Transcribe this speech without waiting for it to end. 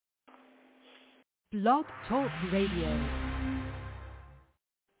Blog Talk Radio.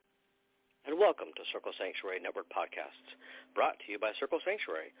 And welcome to Circle Sanctuary Network Podcasts, brought to you by Circle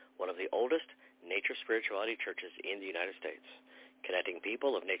Sanctuary, one of the oldest nature spirituality churches in the United States, connecting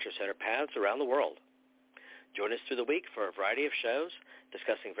people of nature-centered paths around the world. Join us through the week for a variety of shows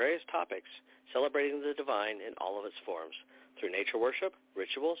discussing various topics, celebrating the divine in all of its forms, through nature worship,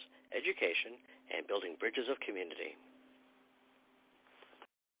 rituals, education, and building bridges of community.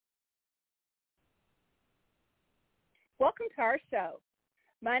 Welcome to our show.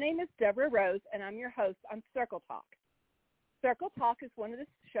 My name is Deborah Rose, and I'm your host on Circle Talk. Circle Talk is one of the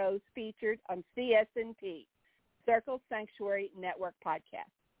shows featured on CSNP, Circle Sanctuary Network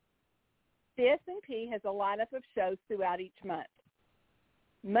Podcast. CSNP has a lineup of shows throughout each month.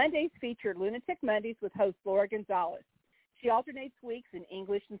 Mondays feature Lunatic Mondays with host Laura Gonzalez. She alternates weeks in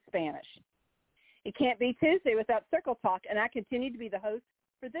English and Spanish. It can't be Tuesday without Circle Talk, and I continue to be the host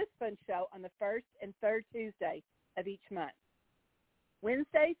for this fun show on the first and third Tuesday of each month.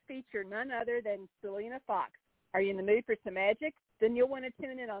 Wednesdays feature none other than Selena Fox. Are you in the mood for some magic? Then you'll want to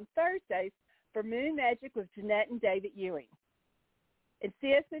tune in on Thursdays for Moon Magic with Jeanette and David Ewing. And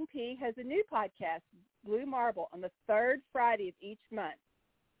CSNP has a new podcast, Blue Marble, on the third Friday of each month.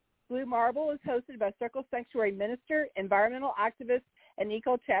 Blue Marble is hosted by Circle Sanctuary minister, environmental activist, and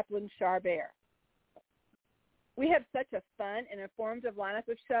eco-chaplain Char Bear. We have such a fun and informative lineup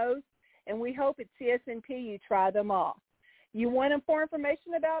of shows, and we hope at CSNP you try them all. You want more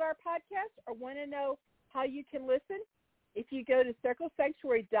information about our podcast or want to know how you can listen? If you go to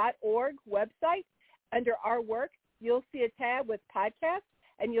circlesanctuary.org website, under our work, you'll see a tab with podcasts,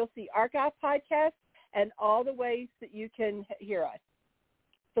 and you'll see archive podcasts and all the ways that you can hear us.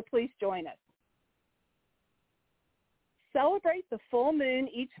 So please join us. Celebrate the full moon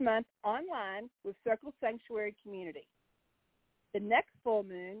each month online with Circle Sanctuary Community. The next full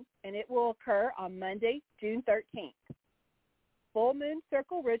moon, and it will occur on Monday, June 13th. Full moon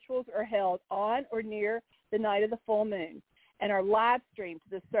circle rituals are held on or near the night of the full moon and are live streamed to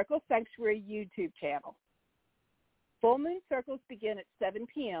the Circle Sanctuary YouTube channel. Full moon circles begin at 7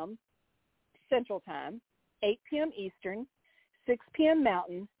 p.m. Central Time, 8 p.m. Eastern, 6 p.m.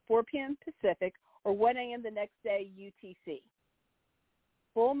 Mountain, 4 p.m. Pacific, or 1 a.m. the next day UTC.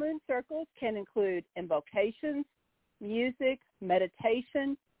 Full moon circles can include invocations, music,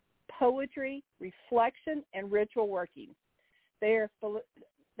 meditation, poetry, reflection, and ritual working. They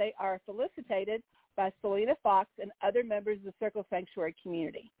are felicitated by Selena Fox and other members of the Circle Sanctuary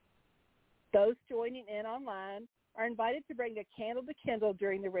community. Those joining in online are invited to bring a candle to kindle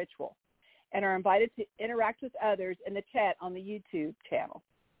during the ritual and are invited to interact with others in the chat on the YouTube channel.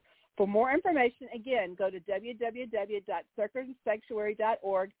 For more information, again, go to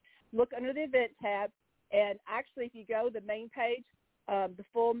www.circlesanctuary.org, look under the event tab, and actually if you go to the main page, the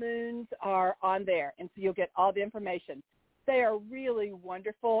full moons are on there, and so you'll get all the information. They are really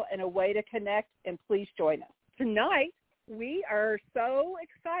wonderful and a way to connect, and please join us. Tonight, we are so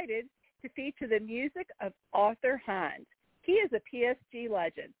excited to feature the music of Arthur Hinds. He is a PSG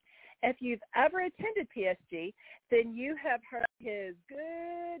legend. If you've ever attended PSG, then you have heard his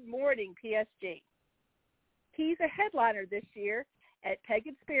Good Morning PSG. He's a headliner this year at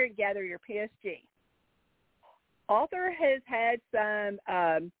Pagan Spirit Gather Your PSG. Arthur has had some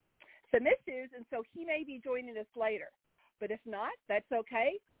issues, and so he may be joining us later. But if not, that's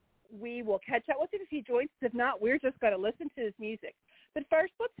okay. We will catch up with him if he joins us. If not, we're just going to listen to his music. But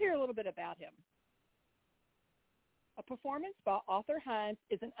first, let's hear a little bit about him. A performance by Arthur Hinds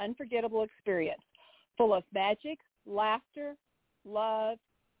is an unforgettable experience, full of magic, laughter, love,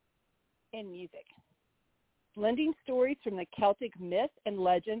 and music. Blending stories from the Celtic myth and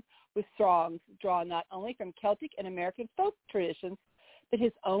legend with songs drawn not only from Celtic and American folk traditions, but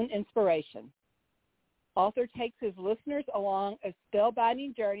his own inspiration. Arthur takes his listeners along a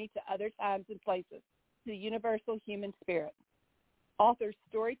spellbinding journey to other times and places, to the universal human spirit. Arthur's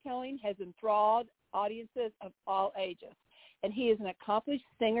storytelling has enthralled audiences of all ages, and he is an accomplished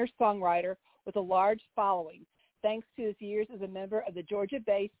singer-songwriter with a large following, thanks to his years as a member of the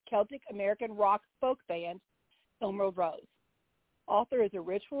Georgia-based Celtic American rock folk band, Emerald Rose. Arthur is a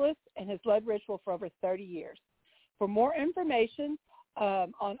ritualist and has led ritual for over 30 years. For more information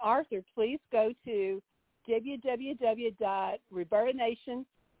on Arthur, please go to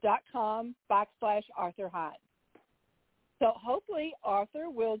www.robertanation.com/Arthur Hinds. So hopefully Arthur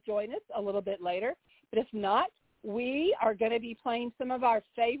will join us a little bit later. But if not, we are going to be playing some of our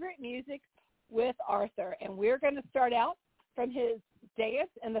favorite music with Arthur. And we're going to start out from his Dance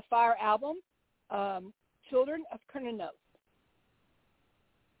in the Fire album, Children of Kernos.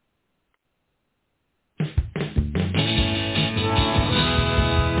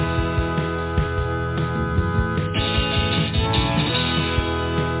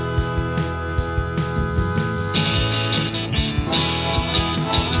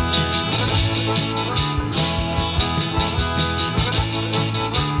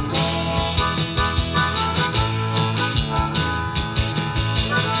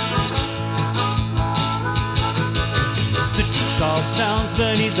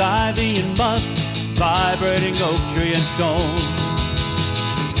 bus, vibrating oak tree and stone.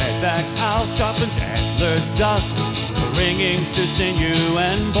 Headback house sharpens antlers dust, ringing to sinew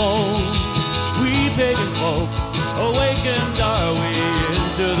and bone. We pagan folk awakened our way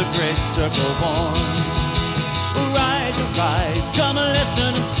into the great circle born. Rise, rise, come and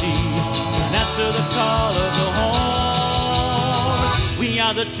listen and see, and answer the call of the horn. We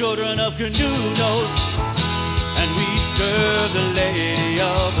are the children of canoe notes, and we serve the Lady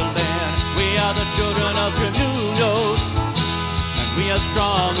of the Land. We are the children of canoe notes, and we are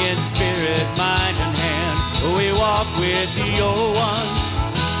strong in spirit, mind, and hand. We walk with the old ones,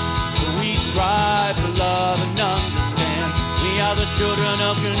 we strive to love and understand. We are the children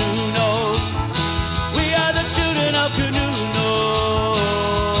of canoe notes. We are the children of canoe notes.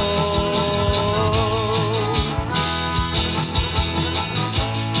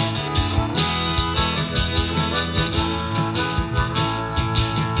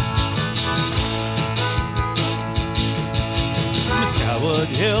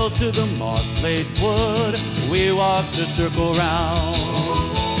 Wood Hill to the moss-laid wood, we walk the circle round.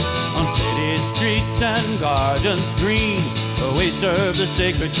 On city streets and gardens green, we serve the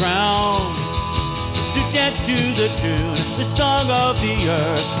sacred ground. To get to the tune, the song of the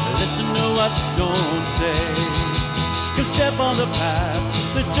earth, listen to what the stones say. You step on the path,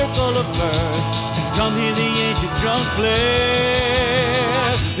 the circle of birth, come hear the ancient drum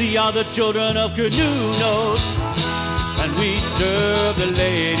play. We are the children of canoe notes, and we serve the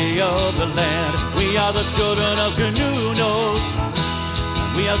Lady of the Land. We are the children of canoe notes,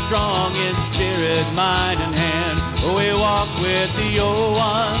 and we are strong in spirit, mind, and hand. We walk with the old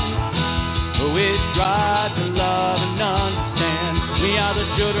ones, we strive to love and understand. We are the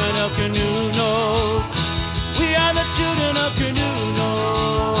children of canoe notes. We are the children of canoe notes.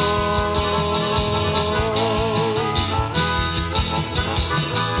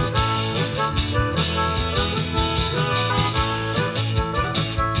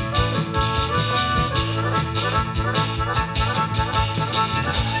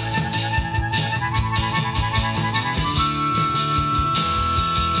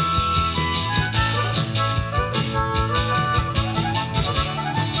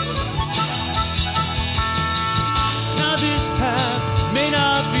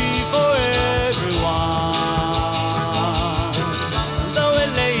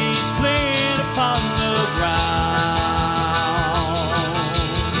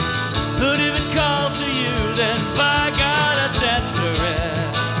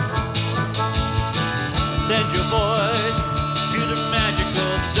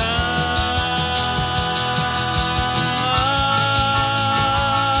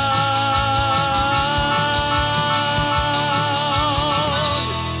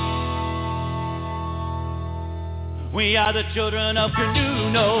 We are the children of canoe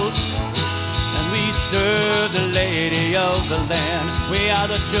notes, and we serve the Lady of the Land. We are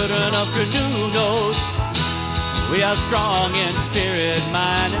the children of canoe notes. We are strong in spirit,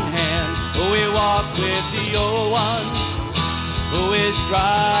 mind, and hand. We walk with the old ones, we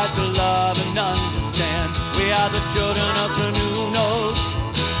strive to love and understand. We are the children of canoe notes,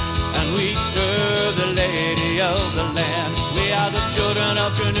 and we serve the Lady of the Land. We are the children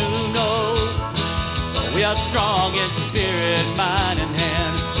of canoe notes. We are strong in spirit, mind, and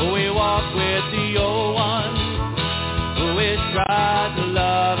hand. We walk with the old ones, we strive to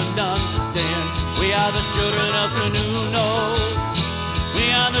love and understand. We are the children of canoe notes.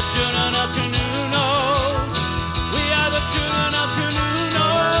 We are the children of canoe notes. We are the children of canoe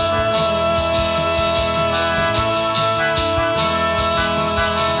notes.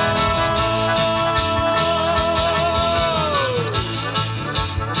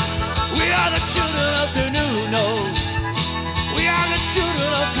 We are the children of canoe notes. We are the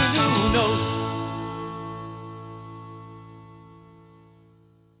children of canoe notes.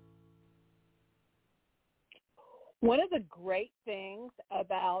 One of the great things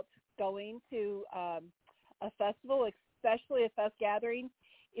about going to a festival, especially a fest gathering,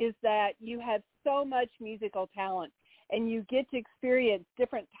 is that you have so much musical talent, and you get to experience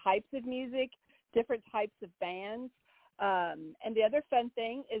different types of music, different types of bands. And the other fun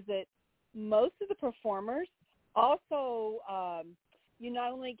thing is that most of the performers also, you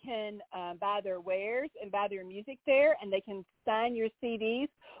not only can buy their wares and buy their music there, and they can sign your CDs,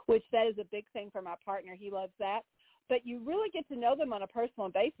 which that is a big thing for my partner. He loves that. But you really get to know them on a personal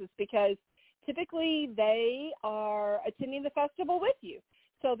basis, because typically they are attending the festival with you.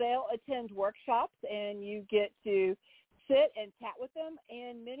 So they'll attend workshops, and you get to sit and chat with them.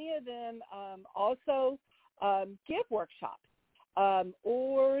 And many of them also give workshops,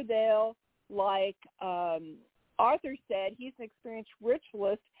 or they'll, like Arthur said, he's an experienced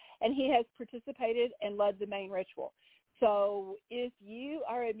ritualist, and he has participated and led the main ritual. So if you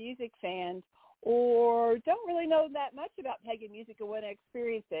are a music fan or don't really know that much about pagan music and want to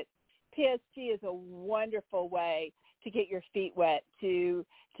experience it, PSG is a wonderful way to get your feet wet, to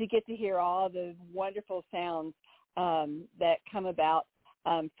get to hear all the wonderful sounds that come about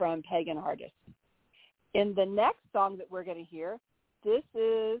from pagan artists. In the next song that we're going to hear, this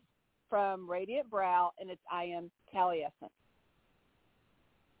is from Radiant Brow, and it's I Am Taliesin.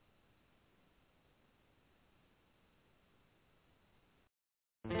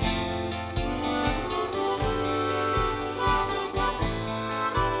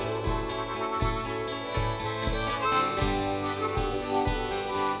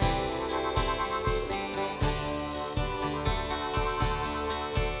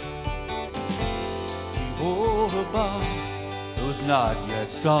 Above was not yet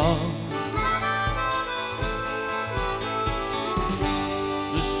sung.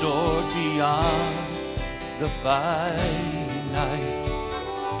 The sword beyond the fiery night.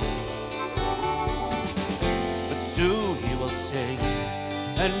 But soon he will sing,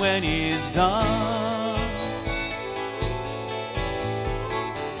 and when he's done,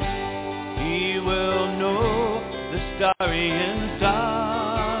 he will know the starry inside.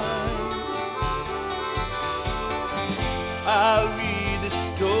 I'll read the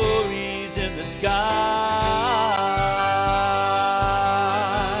stories in the sky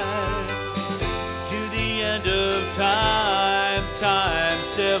to the end of time, time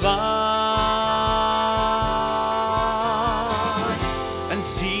divine, and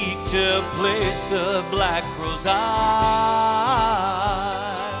seek to place the black crow's eye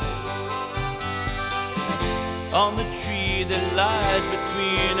on the tree that lies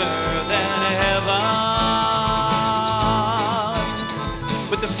between earth and heaven.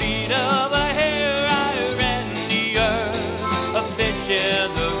 With the feet of a hare I ran the earth, a fish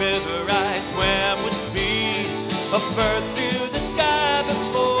in the river I swam with speed, a bird through the sky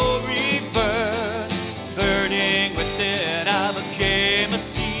before rebirth, burning within I became a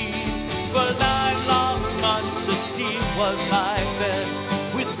seed. For 9 long months the sea was my bed,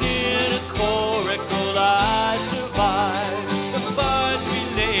 within a coracle I survived. The birds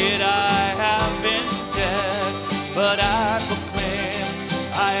relate I have been dead, but I proclaim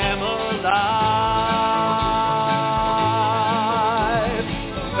I am alive.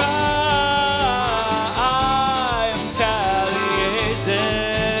 I am Taliesin.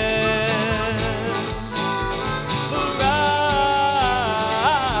 I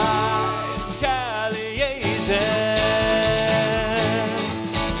am Taliesin.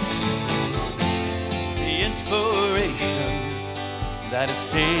 The inspiration that is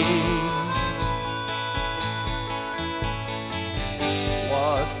saved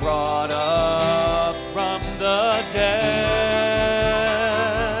was brought up from the dead,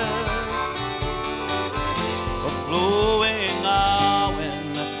 a flowing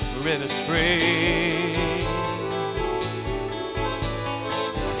Awen river spring,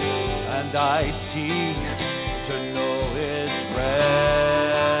 and I seek to know its bread.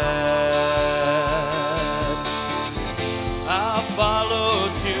 I'll follow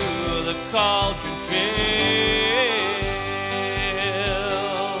to the cauldron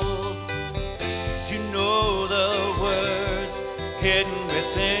hidden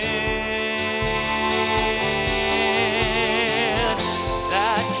within,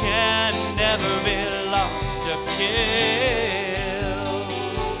 that can never be lost or killed.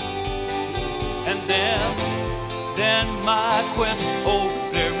 And then my quest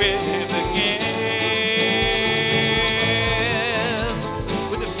hopefully begins.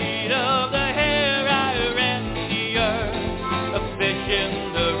 With the feet of the hare I ran the earth, a fish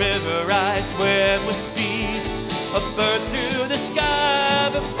in the river I swam with speed, a bird through the sky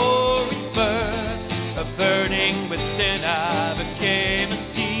before rebirth, a burning within I became a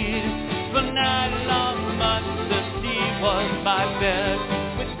seed. For 9 long months the sea was my bed,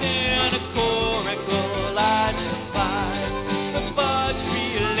 within a coracle I survived. The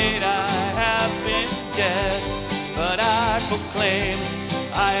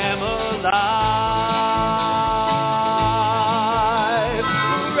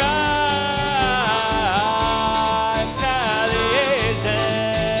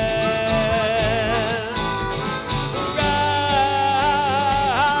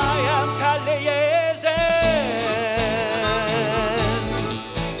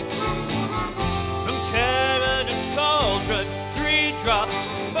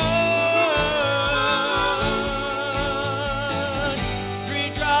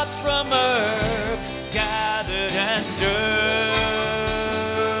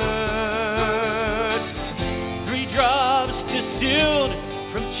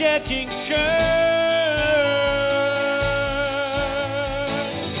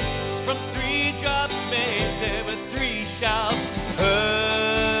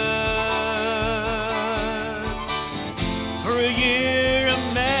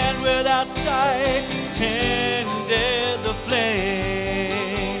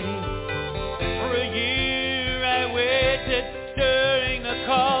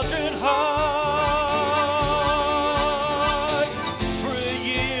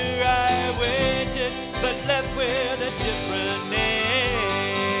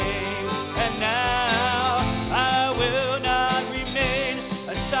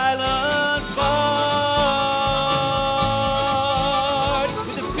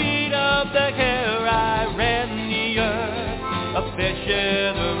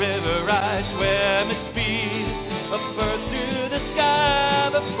ocean, the river I swam its speed, a birth to the sky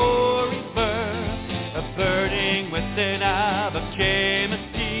before rebirth, a burning within I became a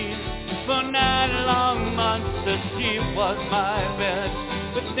steed. For 9 long months the sea was my bed,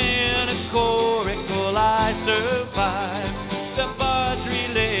 within a coracle I survived. The bars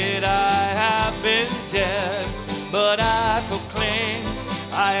relayed I have been dead, but I proclaim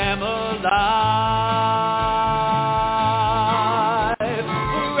I am alive.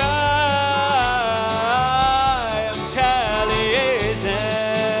 For I am Taliesin.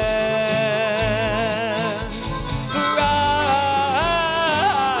 For I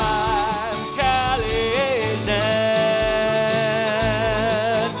am Taliesin.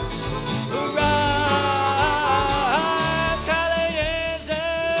 For I am Taliesin.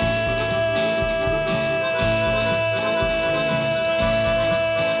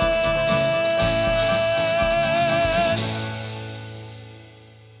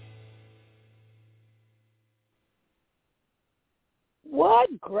 What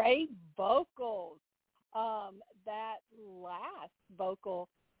great vocals. That last vocal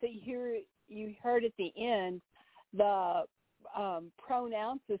that you heard at the end, the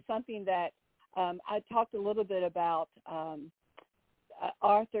pronouns is something that I talked a little bit about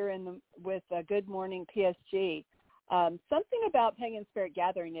Arthur with Good Morning PSG. Something about Pagan Spirit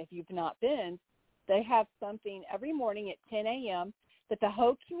Gathering, if you've not been, they have something every morning at 10 a.m. that the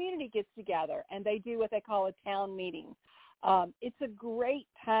whole community gets together, and they do what they call a town meeting. It's a great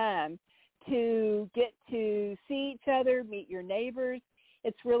time to get to see each other, meet your neighbors.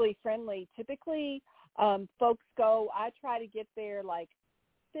 It's really friendly. Typically, folks go, I try to get there like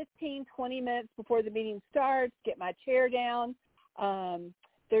 15, 20 minutes before the meeting starts, get my chair down.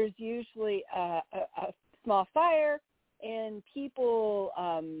 There's usually a small fire and people,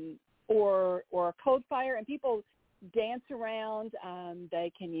 or a cold fire, and people dance around.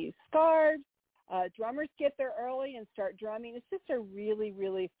 They can use scarves. Drummers get there early and start drumming. It's just a really,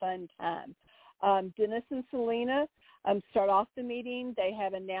 really fun time. Dennis and Selena start off the meeting. They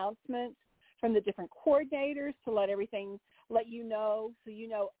have announcements from the different coordinators to let you know, so you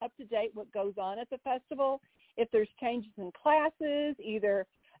know up to date what goes on at the festival. If there's changes in classes, either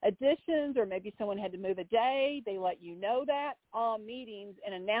additions or maybe someone had to move a day, they let you know that. All meetings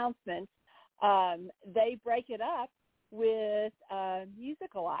and announcements, they break it up with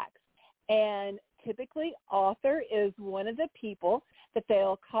musical acts. And typically, Arthur is one of the people that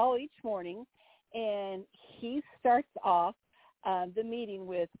they'll call each morning, and he starts off the meeting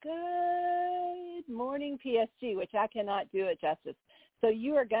with Good Morning PSG, which I cannot do it justice. So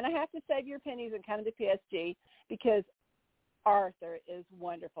you are going to have to save your pennies and come to PSG because Arthur is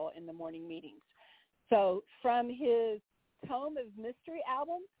wonderful in the morning meetings. So from his Tome of Mystery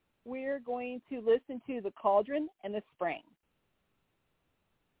album, we're going to listen to The Cauldron and the Spring.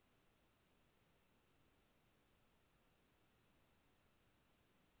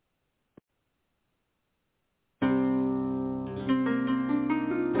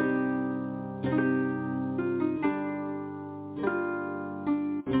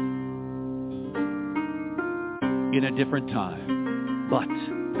 In a different time, but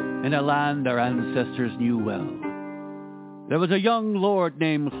in a land our ancestors knew well, there was a young lord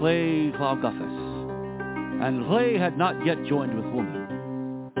named Llay Llawguffus, and Llay had not yet joined with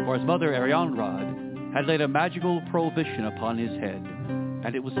woman, for his mother Arianrod had laid a magical prohibition upon his head,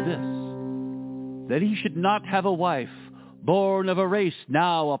 and it was this, that he should not have a wife born of a race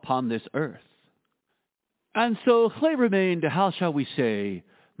now upon this earth. And so Llay remained, how shall we say,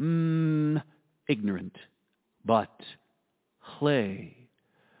 ignorant. But Llay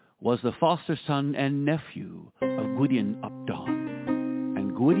was the foster son and nephew of Gwydion ap Don,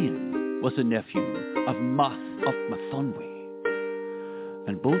 and Gwydion was the nephew of Math of Mathonwy.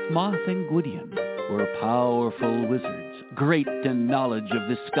 And both Math and Gwydion were powerful wizards, great in knowledge of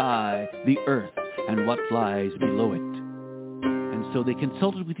the sky, the earth, and what lies below it. And so they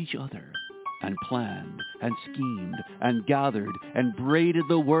consulted with each other, and planned, and schemed, and gathered, and braided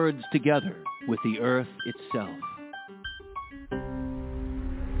the words together with the earth itself.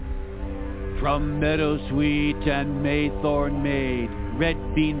 From meadow sweet and maythorn made, red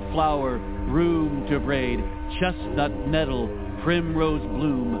bean flower, broom to braid, chestnut nettle, primrose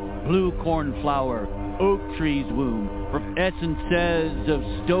bloom, blue corn flower, oak tree's womb, from essences of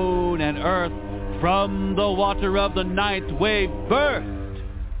stone and earth, from the water of the ninth wave birthed.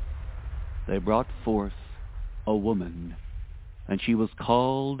 They brought forth a woman, and she was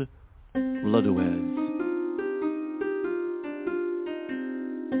called Blodeuwedd.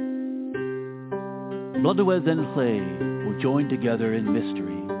 Blodeuwedd and Llay were joined together in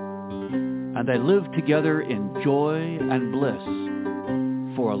mystery, and they lived together in joy and bliss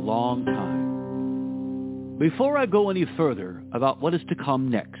for a long time. Before I go any further about what is to come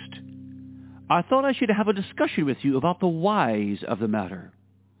next, I thought I should have a discussion with you about the whys of the matter.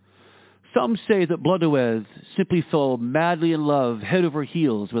 Some say that Bloodowez simply fell madly in love head over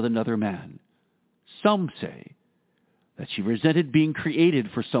heels with another man. Some say that she resented being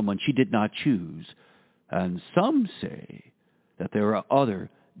created for someone she did not choose. And some say that there are other,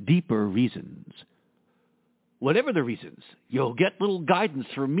 deeper reasons. Whatever the reasons, you'll get little guidance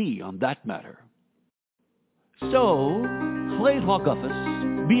from me on that matter. So,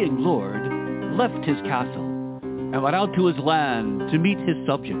 Llywelyn, being Lord, left his castle and went out to his land to meet his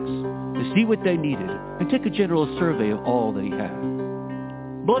subjects, to see what they needed, and take a general survey of all that he had.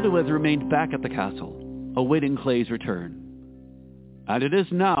 Bloodowez remained back at the castle, awaiting Clay's return. And it is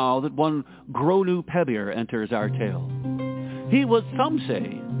now that one Gronu Pebir enters our tale. He was, some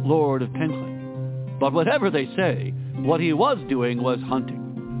say, Lord of Penglin. But whatever they say, what he was doing was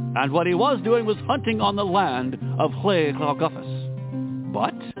hunting. And what he was doing was hunting on the land of Llywelyn.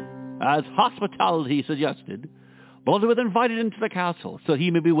 But, as hospitality suggested, Bloodowez invited him to the castle so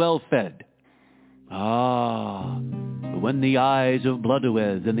he may be well fed. When the eyes of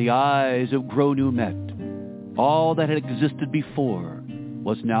Bloodowez and the eyes of Gronu met, all that had existed before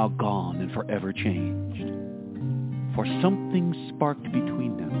was now gone and forever changed. For something sparked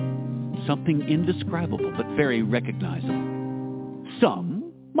between them, something indescribable but very recognizable.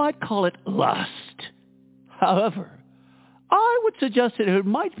 Some might call it lust. However, I would suggest that it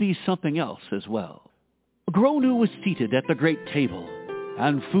might be something else as well. Gronu was seated at the great table,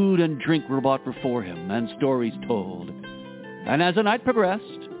 and food and drink were brought before him, and stories told. And as the night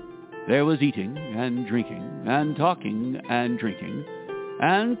progressed, there was eating and drinking and talking and drinking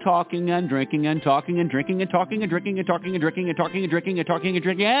and talking and drinking and talking and drinking and talking and drinking and talking and drinking and talking and drinking and talking and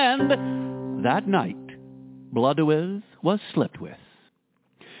drinking. And that night, Bloodowez was slept with.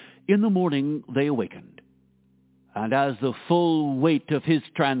 In the morning they awakened, and as the full weight of his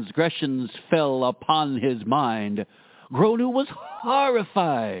transgressions fell upon his mind, Gronu was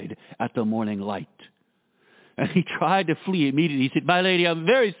horrified at the morning light. And he tried to flee immediately. He said, "My lady, I'm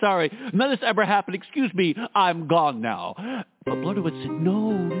very sorry. None of this ever happened. Excuse me, I'm gone now." But Bloodowez said,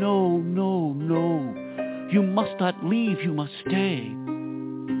 No. You must not leave. You must stay.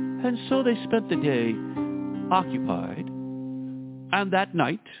 And so they spent the day occupied. And that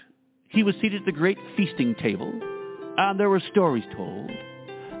night, he was seated at the great feasting table. And there were stories told.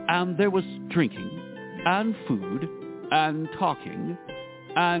 And there was drinking and food and talking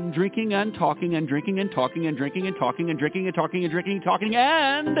and drinking and talking and drinking and talking and drinking and talking and drinking and talking and drinking and talking.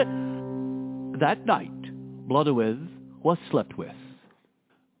 And that night, Bloodowez was slept with.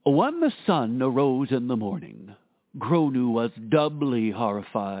 When the sun arose in the morning, Gronu was doubly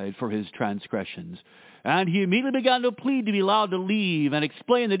horrified for his transgressions, and he immediately began to plead to be allowed to leave and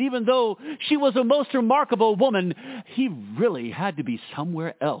explain that even though she was a most remarkable woman, he really had to be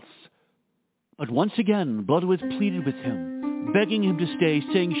somewhere else. But once again, Bloodowez pleaded with him, begging him to stay,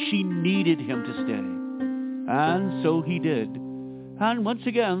 saying she needed him to stay. And so he did. And once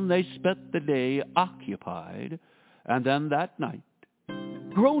again, they spent the day occupied. And then that night,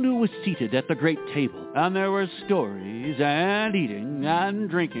 Gronu was seated at the great table, and there were stories and eating and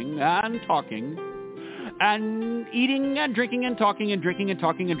drinking and talking and eating and drinking and talking and drinking and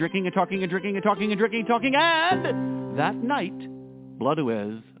talking and drinking and talking and drinking and talking and drinking and talking. And that night,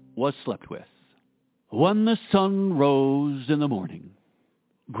 Bloodowez was slept with. When the sun rose in the morning,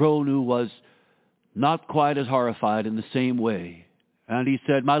 Gronu was not quite as horrified in the same way. And he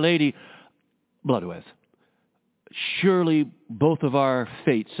said, "My lady, Bloodowez, surely both of our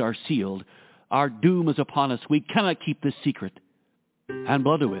fates are sealed. Our doom is upon us. We cannot keep this secret." And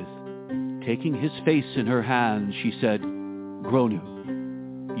Bloodowez, taking his face in her hands, she said, "Gronu,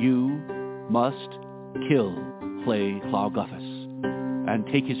 you must kill Llywelyn and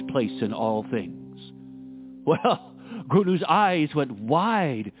take his place in all things." Well, Gronu's eyes went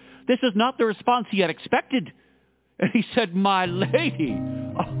wide. This is not the response he had expected. And he said, "My lady,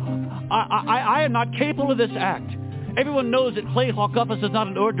 I am not capable of this act. Everyone knows that Llywelyn is not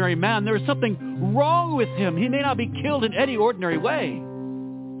an ordinary man. There is something wrong with him. He may not be killed in any ordinary way."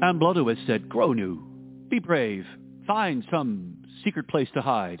 And Bloodowez said, "Gronu, be brave. Find some secret place to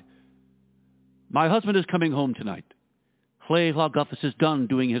hide. My husband is coming home tonight. Llywelyn is done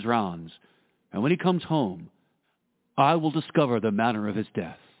doing his rounds. And when he comes home, I will discover the manner of his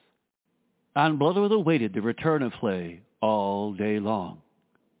death." And Bloodowez awaited the return of Llywelyn all day long.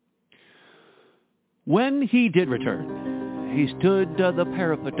 When he did return, he stood at the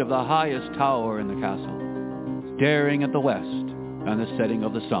parapet of the highest tower in the castle, staring at the west and the setting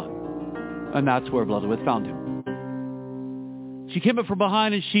of the sun. And that's where Bloodowez found him. She came up from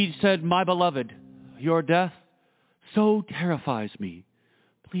behind and she said, "My beloved, your death so terrifies me.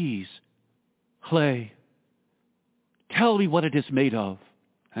 Please, Clay, tell me what it is made of."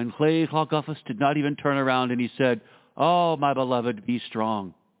 And Clay Clogufus did not even turn around, and he said, "Oh, my beloved, be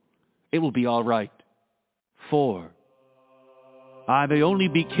strong. It will be all right. For I may only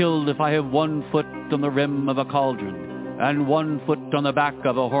be killed if I have 1 foot on the rim of a cauldron and 1 foot on the back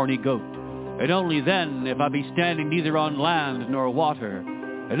of a horny goat. And only then if I be standing neither on land nor water.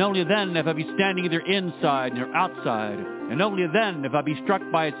 And only then if I be standing either inside nor outside. And only then if I be struck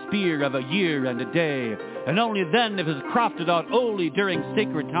by a spear of a year and a day. And only then if it is crafted out only during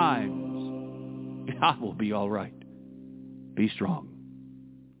sacred times. I will be all right. Be strong."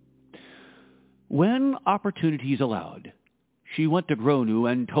 When opportunities allowed, she went to Gronu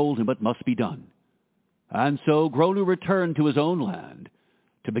and told him it must be done. And so Gronu returned to his own land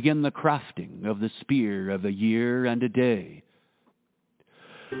to begin the crafting of the spear of a year and a day.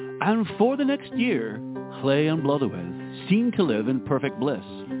 And for the next year, Clay and Blotherwith seemed to live in perfect bliss.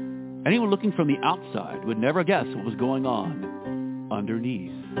 Anyone looking from the outside would never guess what was going on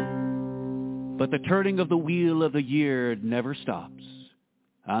underneath. But the turning of the wheel of the year never stops,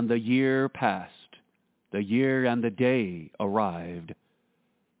 and the year passed. The year and the day arrived,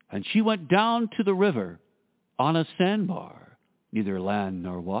 and she went down to the river on a sandbar, neither land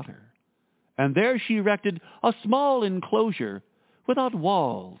nor water. And there she erected a small enclosure without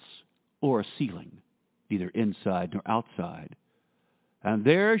walls or a ceiling, neither inside nor outside. And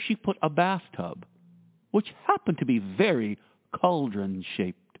there she put a bathtub, which happened to be very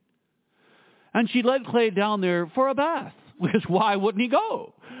cauldron-shaped. And she led Clay down there for a bath, because why wouldn't he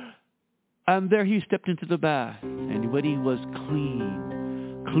go? And there he stepped into the bath, and when he was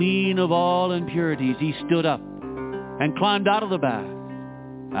clean of all impurities, he stood up and climbed out of the bath.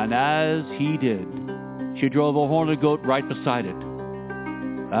 And as he did, she drove a horned goat right beside it.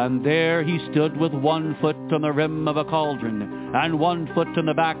 And there he stood with 1 foot on the rim of a cauldron and 1 foot on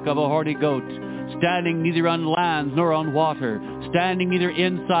the back of a horny goat, standing neither on land nor on water, standing neither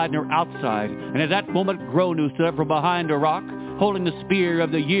inside nor outside. And at that moment Gronu stood up from behind a rock, holding the spear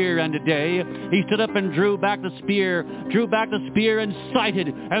of the year and a day. He stood up and drew back the spear and sighted,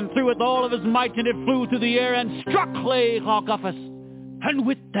 and threw with all of his might, and it flew through the air and struck Clay Clogufus. And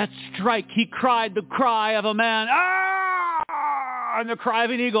with that strike he cried the cry of a man, "Ah!" and the cry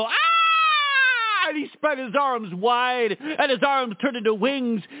of an eagle, "Ah!" And he spread his arms wide, and his arms turned into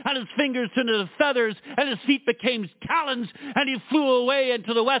wings, and his fingers turned into feathers, and his feet became talons, and he flew away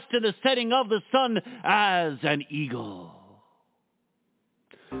into the west in the setting of the sun as an eagle.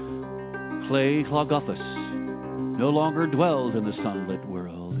 Clay Clogufus no longer dwelled in the sunlit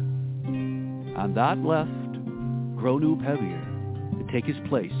world, and that left Gronu Pevir to take his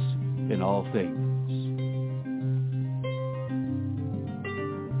place in all things.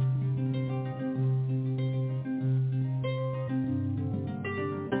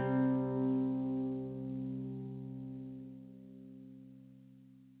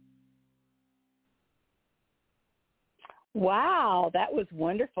 Wow, that was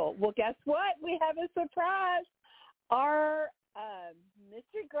wonderful. Well, guess what? We have a surprise. Our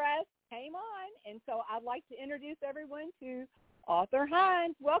Mr. Grass came on, and so I'd like to introduce everyone to Arthur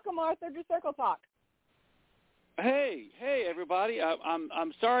Hinds. Welcome, Arthur, to Circle Talk. Hey, everybody.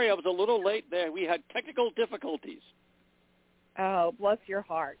 I'm sorry I was a little late there. We had technical difficulties. Oh, bless your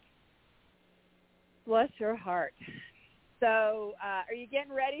heart. Bless your heart. So are you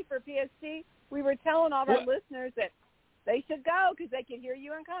getting ready for PSG? We were telling all of our listeners that they should go because they could hear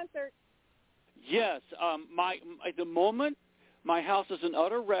you in concert. Yes. At the moment, my house is an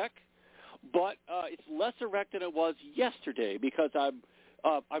utter wreck, but it's less a wreck than it was yesterday because I've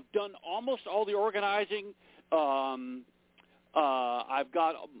done almost all the organizing. I've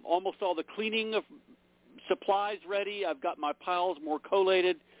got almost all the cleaning of supplies ready. I've got my piles more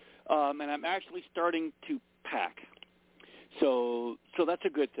collated, and I'm actually starting to pack. So that's a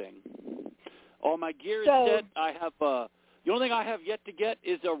good thing. All my gear is set. I have the only thing I have yet to get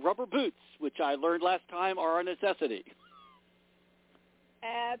is rubber boots, which I learned last time are a necessity.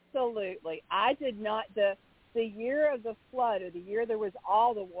 Absolutely. I did not the year of the flood, or the year there was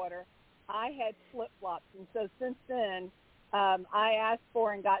all the water, I had flip-flops, and so since then I asked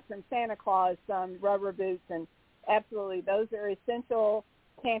for and got from Santa Claus some rubber boots, and absolutely those are essential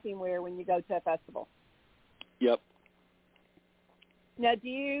camping wear when you go to a festival. Yep. Now, do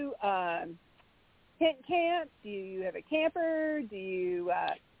you tent camp? Do you have a camper? Do you?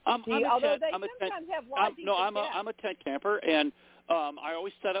 I'm a tent camper, and I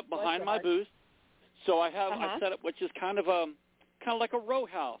always set up behind my booth. So I set up, which is kind of like a row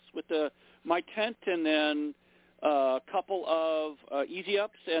house with my tent, and then a couple of easy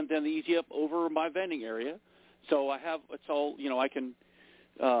ups, and then the easy up over my vending area. So I have it's all I can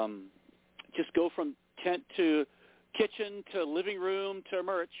just go from tent to kitchen to living room to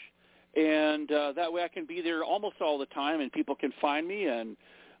merch, and that way I can be there almost all the time, and people can find me. And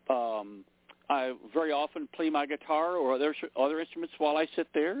I very often play my guitar or other instruments while I sit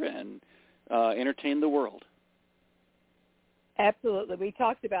there and entertain the world. Absolutely. We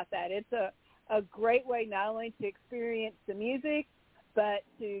talked about that. It's a great way not only to experience the music, but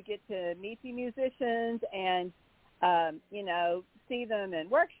to get to meet the musicians and, see them in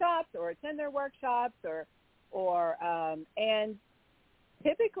workshops or attend their workshops and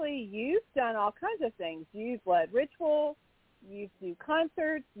typically you've done all kinds of things. You've led ritual, you do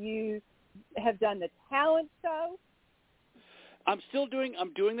concerts, you have done the talent show. I'm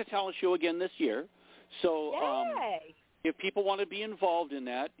doing the talent show again this year. So if people want to be involved in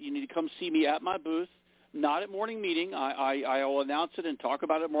that, you need to come see me at my booth, not at morning meeting. I will announce it and talk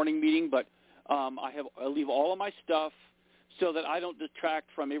about it at morning meeting, but I leave all of my stuff so that I don't detract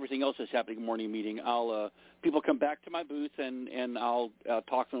from everything else that's happening at morning meeting. People come back to my booth and I'll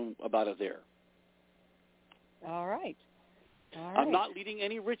talk to them about it there. All right. I'm not leading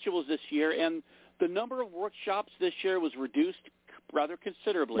any rituals this year, and the number of workshops this year was reduced rather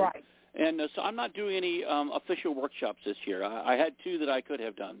considerably. Right. And so I'm not doing any official workshops this year. I had 2 that I could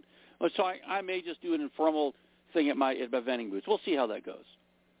have done. So I may just do an informal thing at my vending booth. We'll see how that goes.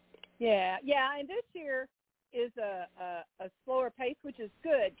 Yeah, and this year is a slower pace, which is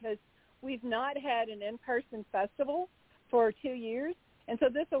good because we've not had an in-person festival for 2 years, and so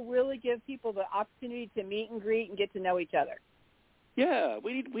this will really give people the opportunity to meet and greet and get to know each other. Yeah,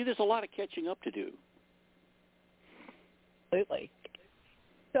 there's a lot of catching up to do. Absolutely.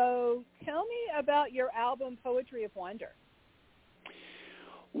 So tell me about your album, Poetry of Wonder.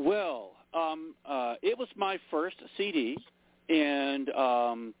 Well, it was my first CD, and,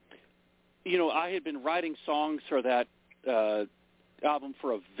 I had been writing songs for that album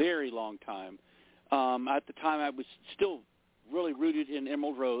for a very long time. At the time, I was still really rooted in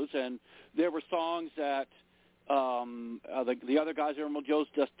Emerald Rose, and there were songs that the other guys at Emerald Rose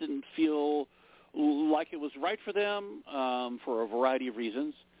just didn't feel like it was right for them for a variety of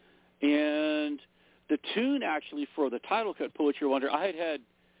reasons. And the tune actually for the title cut, Poetry of Wonder, I had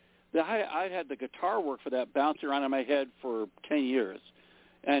the guitar work for that bouncing around in my head for 10 years.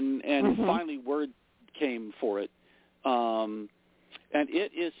 And finally word came for it. And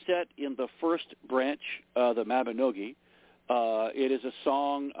it is set in the first branch, the Mabinogi. It is a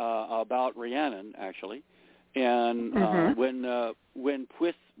song about Rhiannon, actually. And when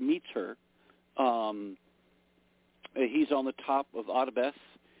Pwith meets her, he's on the top of Audibeth,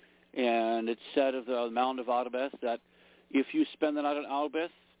 and it's said of the mound of Audibeth that if you spend the night on Audibeth,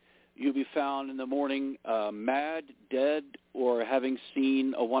 you'll be found in the morning mad, dead, or having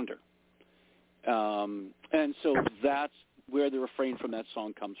seen a wonder. And so that's where the refrain from that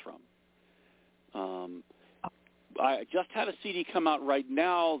song comes from. I just had a CD come out right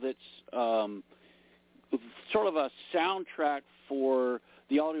now that's sort of a soundtrack for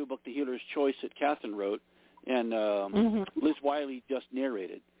the audiobook The Healer's Choice that Catherine wrote, and Liz Wiley just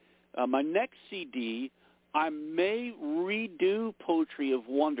narrated. My next CD, I may redo Poetry of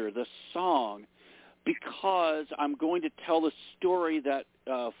Wonder, the song, because I'm going to tell the story that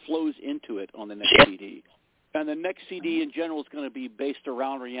flows into it on the next CD. And the next CD in general is going to be based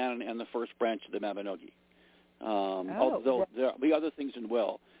around Rhiannon and the first branch of the Mabinogi. Although there'll be other things as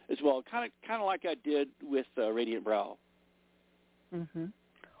well, kind of like I did with Radiant Brow. Mm-hmm.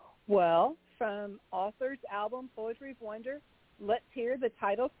 Well, from Arthur's album, Poetry of Wonder, let's hear the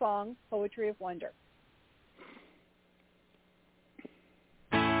title song, Poetry of Wonder.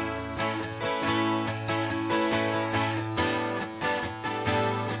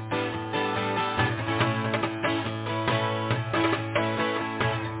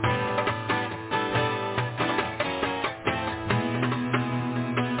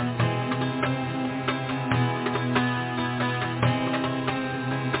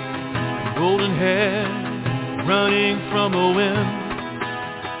 Golden hair running from a wind,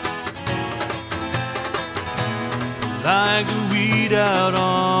 like a weed out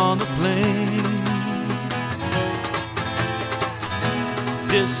on the plain.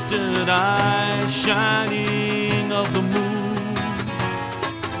 Distant eyes shining of the moon,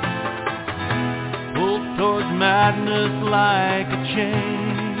 pulled towards madness like a chain.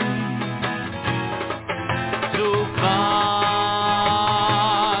 So far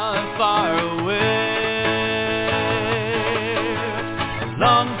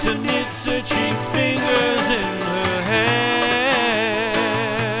to knit searching fingers in her hair,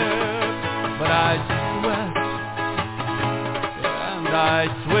 but I sweat I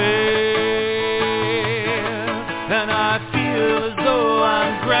swear, and I feel as though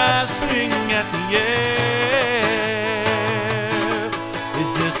I'm grasping at the air. Is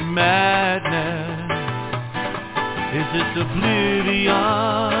this madness? Is this oblivion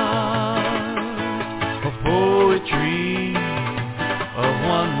or poetry of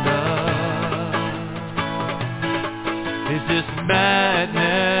wonder? Is this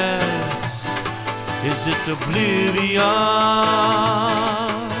madness? Is this oblivion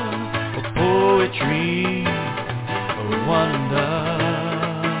or poetry of wonder?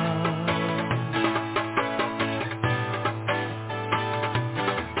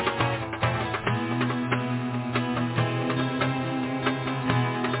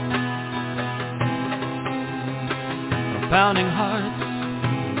 Pounding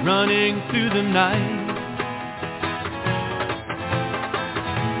hearts running through the night.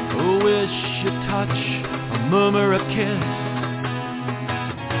 A wish, a touch, a murmur, a kiss.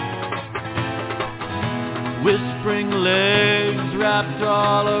 Whispering legs wrapped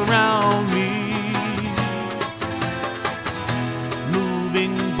all around me,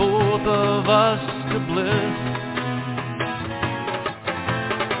 moving both of us to bliss.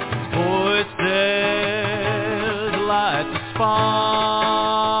 Voices light the spark,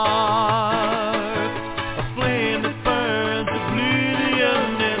 a flame that burns oblivion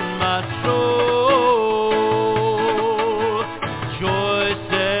in my soul.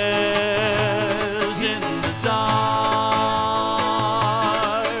 Choices in the dark,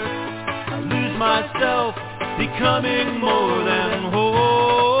 I lose myself, becoming more than whole.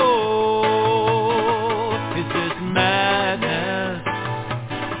 Is this madness?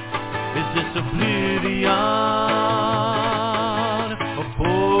 Is this oblivion or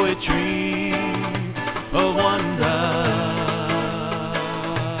poetry or wonder?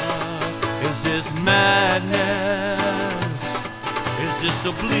 Is this madness? Is this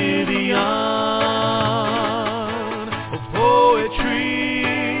oblivion or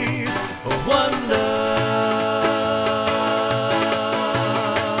poetry or wonder?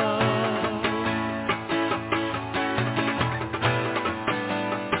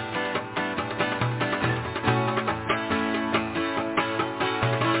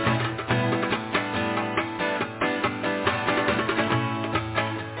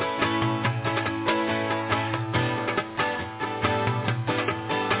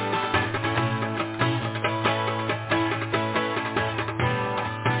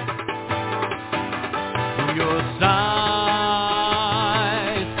 Your sighs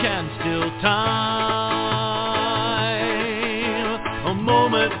can still time, a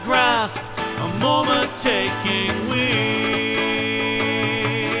moment grasp, a moment taking wing.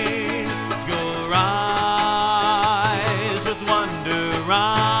 Your eyes with wonder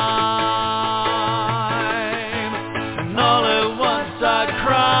rhyme, and all at once I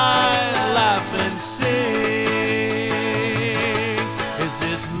cry, laugh and sing. Is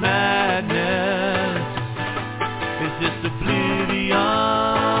this madness? Is this oblivion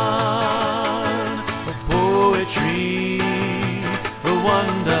or poetry or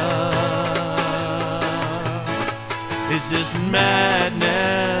wonder? Is this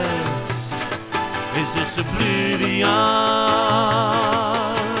madness? Is this oblivion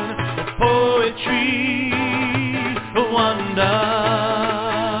or poetry or wonder?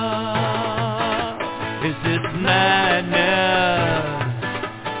 Is this madness?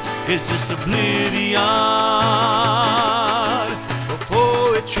 Is this oblivion?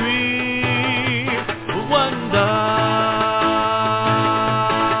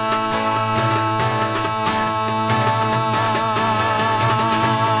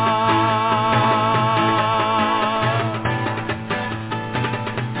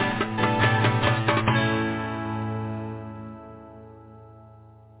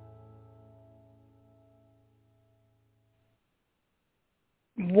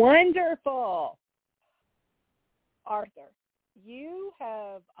 Wonderful. Arthur, you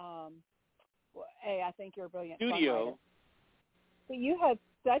have, I think you're a brilliant songwriter. But you have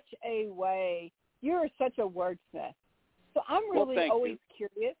such a way, you're such a wordsmith. So I'm really always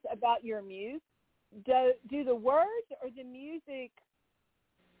curious about your muse. Do the words or the music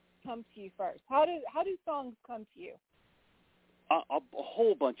come to you first? How do songs come to you? A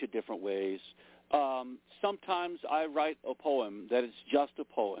whole bunch of different ways. Sometimes I write a poem that is just a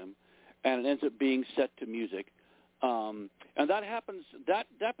poem, and it ends up being set to music. And that happens,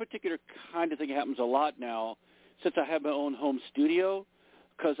 that particular kind of thing happens a lot now since I have my own home studio,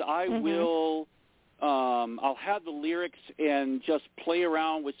 because I will, I'll have the lyrics and just play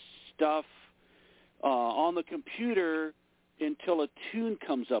around with stuff on the computer until a tune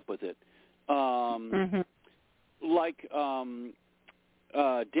comes up with it. Like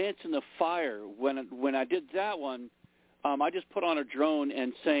Dance in the Fire. When I did that one, I just put on a drone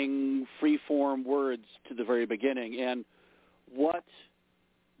and sang free-form words to the very beginning. And what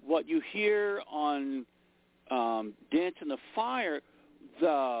you hear on Dance in the Fire,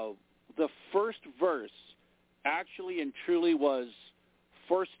 the first verse actually and truly was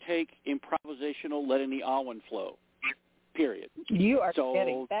first take improvisational, letting the awen flow, period. You are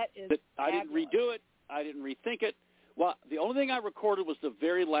kidding. That is I didn't redo it. I didn't rethink it. Well, the only thing I recorded was the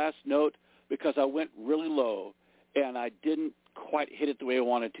very last note because I went really low, and I didn't quite hit it the way I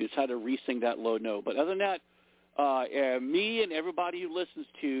wanted to, so I had to re-sing that low note. But other than that, me and everybody who listens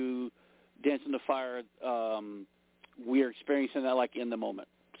to Dance in the Fire, we are experiencing that like in the moment.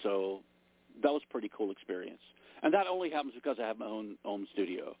 So that was a pretty cool experience. And that only happens because I have my own home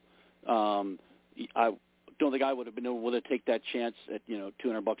studio. I don't think I would have been able to take that chance at,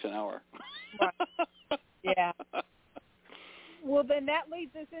 $200 an hour. Right. Yeah. Well, then that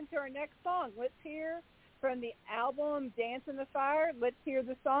leads us into our next song. Let's hear from the album Dance in the Fire. Let's hear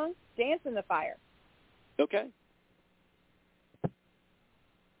the song Dance in the Fire. Okay.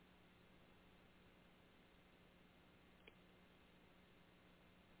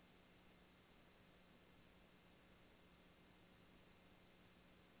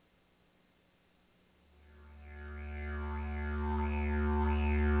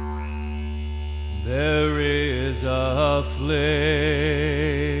 There is a flame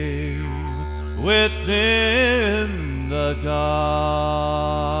within the dark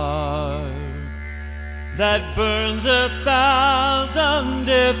that burns 1,000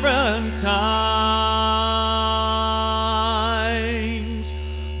 different times,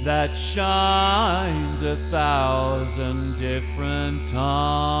 that shines 1,000 different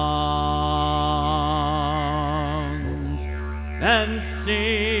tongues, and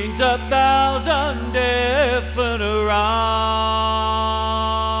sings 1,000 different rhymes.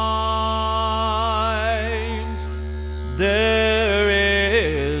 There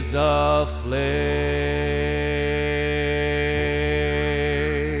is a flame.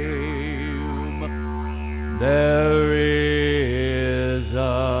 There is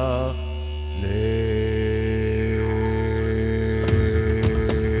a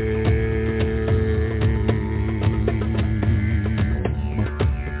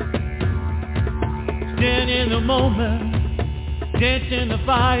moment, dance in the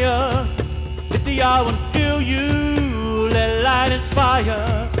fire, let the hour fill you, let light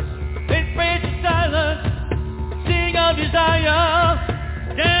inspire, embrace the silence, sing of desire,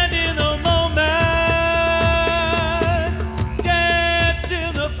 stand in the moment, dance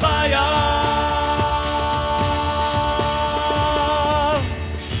in the fire.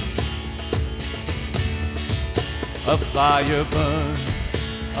 A fire burns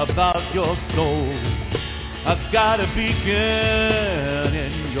about your soul, I've got a beacon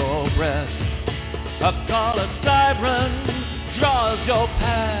in your breast. A call of siren draws your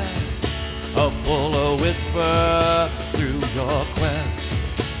path. A fuller whisper through your quest.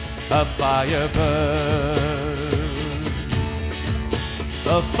 A fire burns.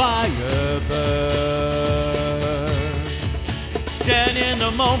 A fire burns. Stand in the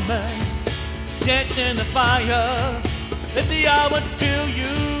moment, dance in the fire. Let the hour fill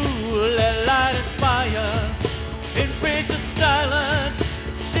you, let light inspire. Embrace the silence,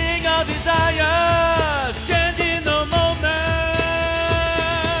 sing of desire, stand in the moment,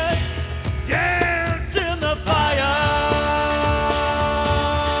 dance in the fire.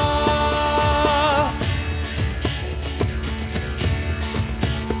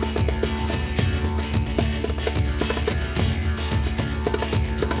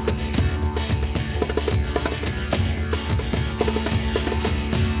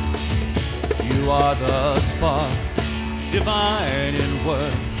 You are the spark, divine in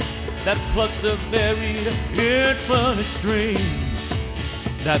worth, that plucks the very infinite streams,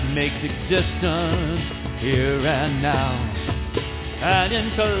 that makes existence here and now, and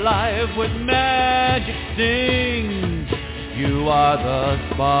into life with magic sings. You are the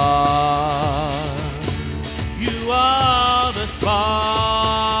spark, you are the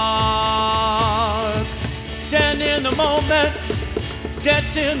spark. Stand in the moment,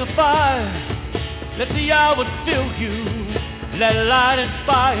 dance in the fire. Let the hour fill you, let light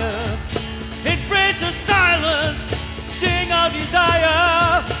inspire. Embrace the silence, sing of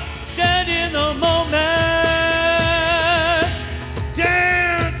desire. Stand in the moment,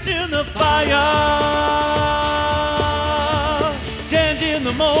 dance in the fire. Stand in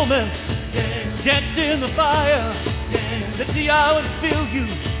the moment, dance in the fire. Let the hour fill you,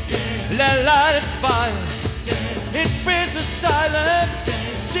 let light inspire. Embrace the silence,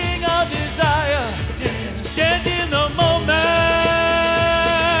 sing of desire. Stand in the moment.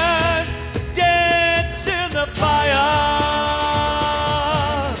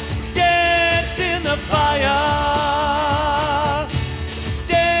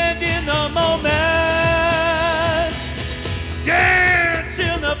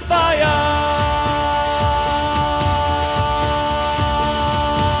 the fire.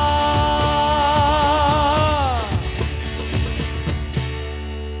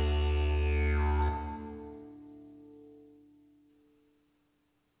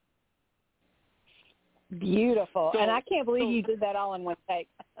 Beautiful. And I can't believe you did that all in one take.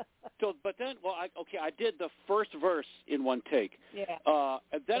 But then, I did the first verse in one take. Yeah.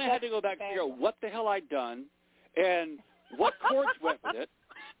 And then I had to go back and figure out what the hell I'd done and what chords went with it,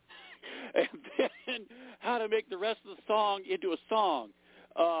 and then how to make the rest of the song into a song.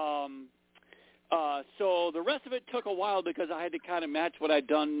 So the rest of it took a while because I had to kind of match what I'd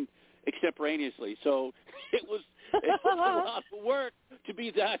done extemporaneously. So it was a lot of work to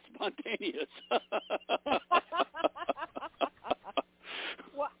be that spontaneous.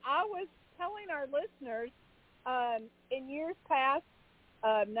 Well, I was telling our listeners, in years past,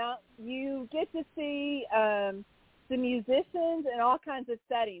 now you get to see the musicians in all kinds of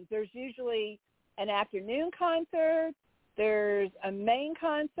settings. There's usually an afternoon concert. There's a main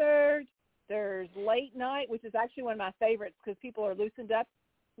concert. There's late night, which is actually one of my favorites because people are loosened up.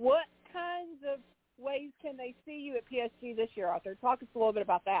 What kinds of ways can they see you at PSG this year, Arthur? Talk us a little bit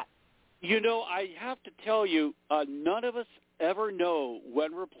about that. You know, I have to tell you, none of us ever know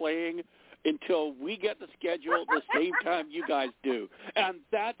when we're playing until we get the schedule the same time you guys do. And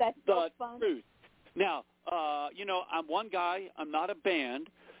that's the truth. Now, I'm one guy. I'm not a band.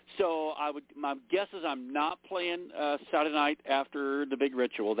 So my guess is I'm not playing Saturday night after the big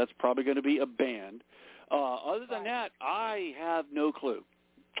ritual. That's probably going to be a band. Other than that, I have no clue.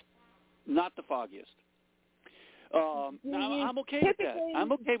 Not the foggiest. Now, I'm okay with that.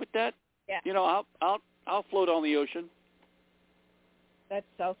 I'm okay with that. Yeah. You know, I'll float on the ocean. That's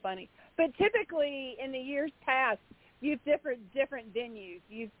so funny. But typically, in the years past, you've different venues.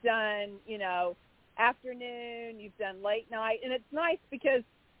 You've done, afternoon. You've done late night, and it's nice because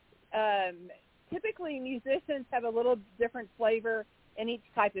typically musicians have a little different flavor in each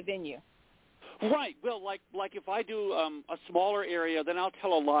type of venue. Right. Well, like if I do a smaller area, then I'll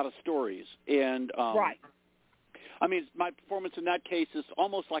tell a lot of stories. And right. I mean, my performance in that case is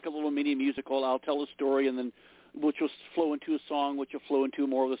almost like a little mini musical. I'll tell a story, and then which will flow into a song, which will flow into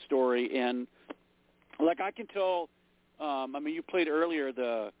more of the story. And like I can tell, you played earlier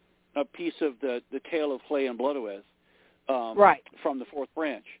a piece of the Tale of Clay and Blood Oath, right, from the Fourth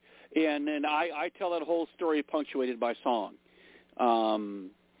Branch, and then I tell that whole story punctuated by song.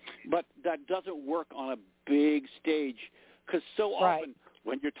 But that doesn't work on a big stage because so often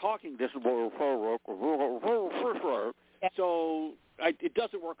when you're talking, this is so it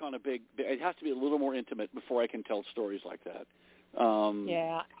doesn't work on a big. It has to be a little more intimate before I can tell stories like that.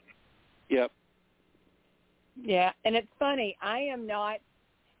 Yeah. Yep. Yeah, and it's funny. I am not,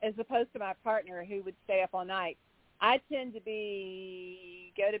 as opposed to my partner who would stay up all night. I tend to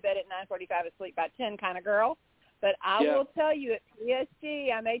be go to bed at 9:45, asleep by 10 kind of girl. But I will tell you, at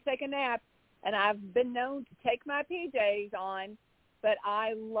PSG, I may take a nap, and I've been known to take my PJs on, but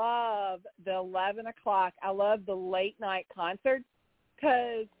I love the 11 o'clock. I love the late-night concerts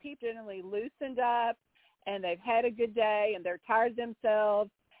because people generally loosened up, and they've had a good day, and they're tired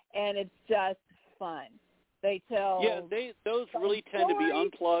themselves, and it's just fun. They tell those really tend to be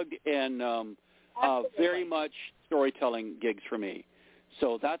unplugged and very much storytelling gigs for me.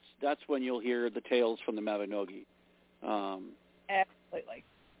 So that's when you'll hear the tales from the Mabinogi. Absolutely.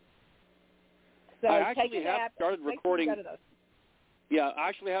 So I actually have started recording. Yeah, I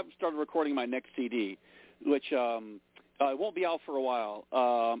actually haven't started recording my next CD, which it won't be out for a while.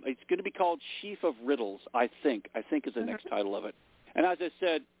 It's going to be called Sheaf of Riddles, I think is the next title of it. And as I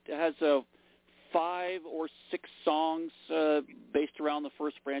said, it has 5 or 6 songs based around the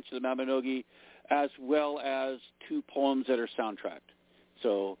first branch of the Mabinogi, as well as 2 poems that are soundtracked.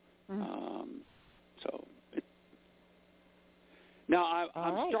 So, now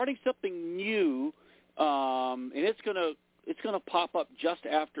I'm starting something new, and it's gonna pop up just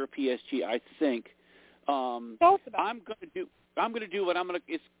after PSG, I think. I'm gonna do what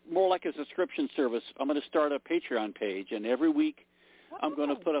it's more like a subscription service. I'm gonna start a Patreon page, and every week I'm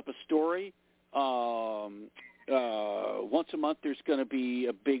gonna put up a story. Once a month there's gonna be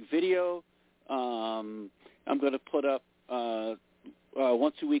a big video. I'm gonna put up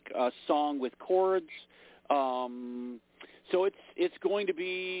once a week a song with chords. So it's going to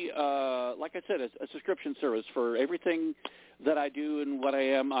be, like I said, a subscription service for everything that I do and what I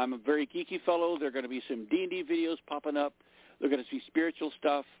am. I'm a very geeky fellow. There are going to be some D&D videos popping up. There are going to be spiritual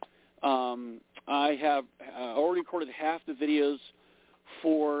stuff. I have already recorded half the videos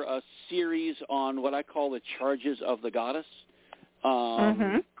for a series on what I call the Charges of the Goddess.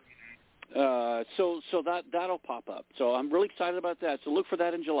 So that'll pop up. So I'm really excited about that. So look for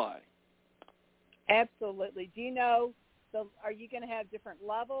that in July. Absolutely. Do you know? So are you going to have different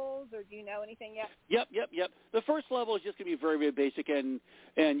levels, or do you know anything yet? Yep. The first level is just going to be very, very basic, and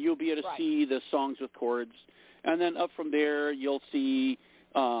you'll be able to see the songs with chords, and then up from there you'll see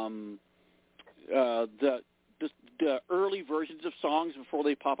the early versions of songs before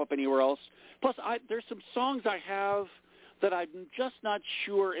they pop up anywhere else. Plus, there's some songs I have that I'm just not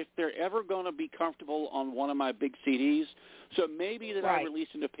sure if they're ever going to be comfortable on one of my big CDs. So maybe that I release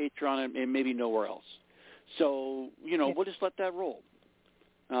into Patreon and maybe nowhere else. So, we'll just let that roll.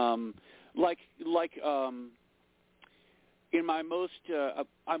 In my most,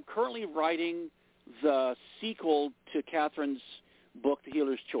 I'm currently writing the sequel to Catherine's book, The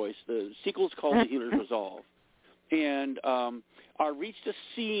Healer's Choice. The sequel is called The Healer's Resolve. And I reached a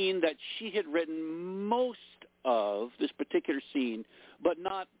scene that she had written most of, this particular scene, but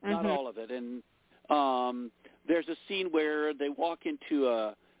not all of it. And there's a scene where they walk into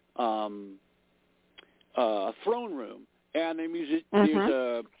a throne room, and there's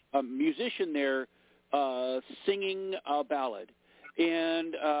a musician there singing a ballad,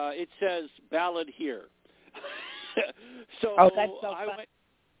 and it says "ballad here." So that's so fun.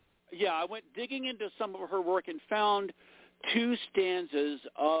 I went digging into some of her work and found 2 stanzas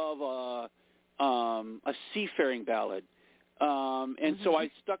of a seafaring ballad, and so I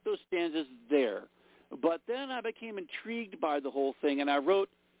stuck those stanzas there. But then I became intrigued by the whole thing, and I wrote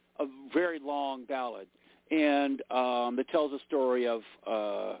a very long ballad, and that tells a story of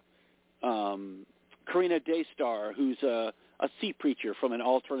Karina Daystar, who's a sea preacher from an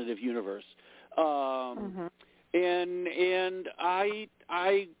alternative universe, and I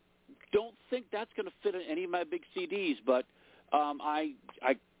don't think that's going to fit in any of my big CDs, but I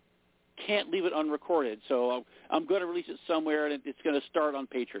can't leave it unrecorded, so I'm going to release it somewhere, and it's going to start on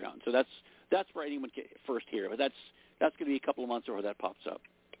Patreon. So that's where anyone can first hear. But that's going to be a couple of months before that pops up.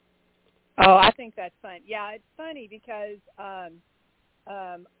 Oh, I think that's fun. Yeah, it's funny because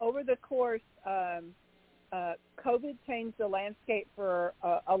over the course, COVID changed the landscape for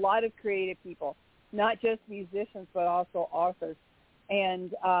a lot of creative people, not just musicians, but also authors.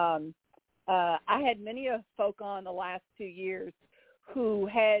 And I had many folk on the last 2 years who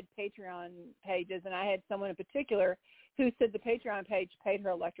had Patreon pages, and I had someone in particular who said the Patreon page paid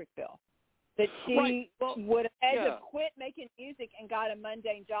her electric bill, that she would have had to quit making music and got a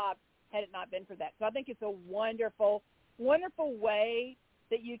mundane job had it not been for that. So I think it's a wonderful, wonderful way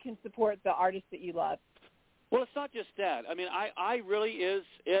that you can support the artists that you love. Well, it's not just that. I mean, I really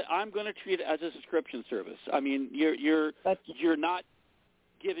I'm going to treat it as a subscription service. I mean, you're not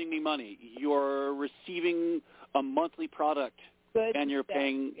giving me money. You're receiving a monthly product, and you're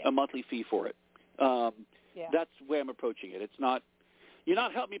paying a monthly fee for it. That's the way I'm approaching it. It's not, you're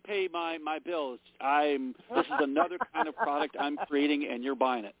not helping me pay my bills. This is another kind of product I'm creating, and you're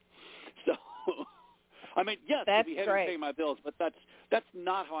buying it. So, I mean, yes, you'll be having to pay my bills, but that's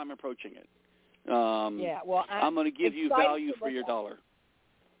not how I'm approaching it. I'm going to give you value for your dollar.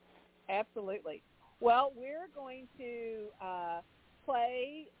 Absolutely. Well, we're going to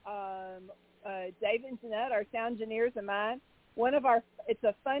play Dave and Jeanette, our sound engineers, and mine. It's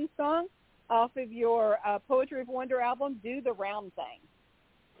a fun song off of your Poetry of Wonder album, Do the Round Thing.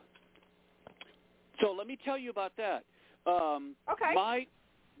 So let me tell you about that. Okay.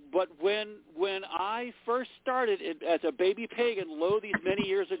 But when I first started it as a baby pagan, these many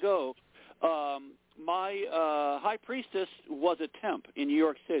years ago, my high priestess was a temp in New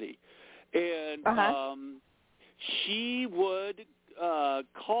York City, and she would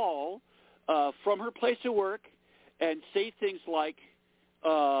call from her place of work and say things like,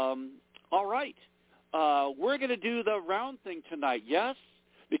 all right, we're going to do the round thing tonight, yes?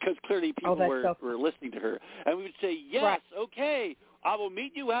 Because clearly people were listening to her. And we would say, yes, okay, I will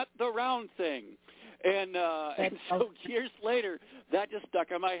meet you at the round thing. And so years later, that just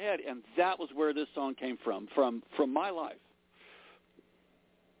stuck in my head, and that was where this song came from my life.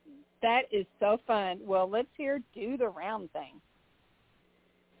 That is so fun. Well, let's hear Do the Round Thing.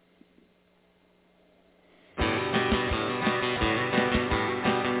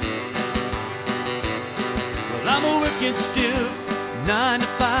 Well, I'm a working still, 9 to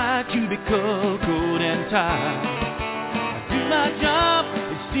 5, cubicle, coat and tie. I do my job,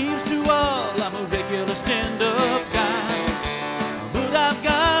 it seems to all, I'm a regular stand-up guy. But I've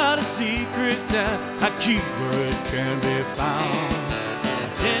got a secret that I keep where it can be found. I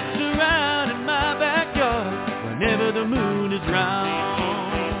dance around in my backyard whenever the moon is round.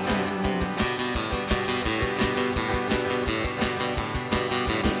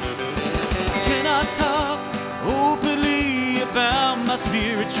 I cannot talk openly about my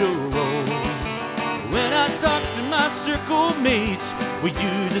spiritual role. mates, we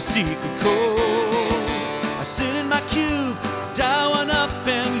use a secret code. I sit in my cube, dial one up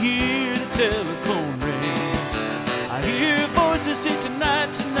and hear the telephone ring. I hear voices say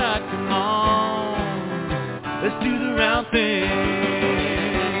tonight, tonight, come on, let's do the round thing.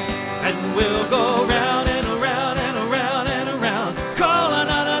 And we'll go round and around and around and around, calling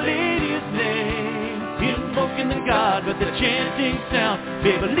out Our Lady's name, invoking the God with the chanting sound.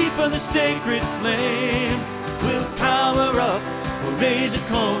 Babe, leap on the sacred flame. We'll power up, we'll raise a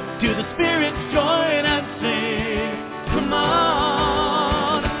call to the Spirit's join and sing. Come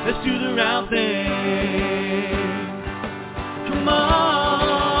on, let's do the round thing. Come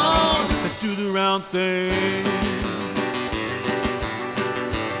on, let's do the round thing.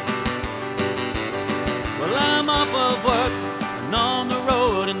 Well, I'm off of work and on the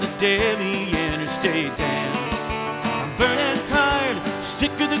road in the daily interstate dance. I'm burning tired,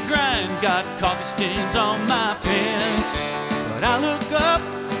 sick of the grind, got coffee stains on my pants. But I look up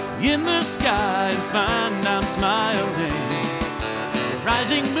in the sky and find I'm smiling. The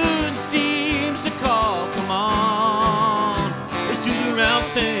rising moon seems to call, come on, let's do the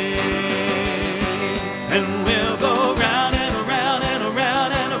round thing. And we'll go round and around and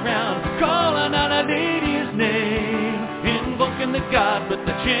around and around, calling out Our Lady's name, invoking the God with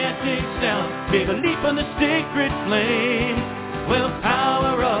the chanting sound. Baby, leap on the sacred flame. We'll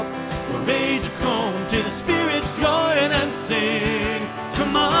power up, we'll raise a cone to the Spirit's join and sing.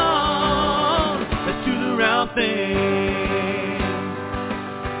 Come on, let's do the round thing.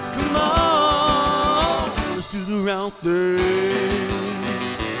 Come on, let's do the round thing.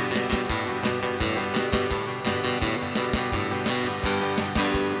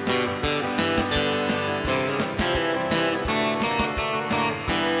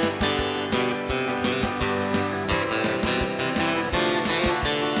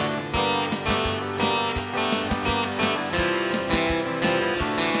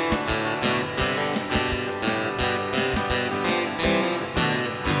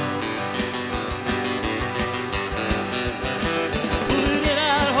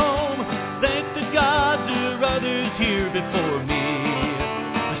 Before me,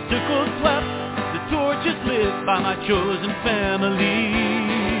 the circle swept, the torch is lit by my chosen family.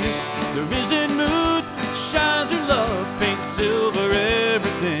 The risen moon shines her love, paints silver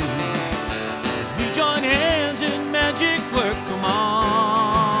everything. As we join hands in magic work, come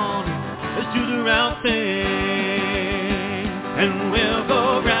on, let's do the round thing. And we'll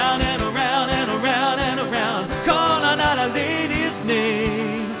go round and around and around and around, calling out Our Lady's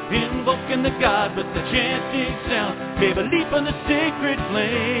name, invoking the God with the chanting sound. Baby, leap on the sacred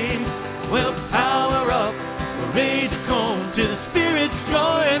flame. We'll power up, we'll raise a cone to the Spirit's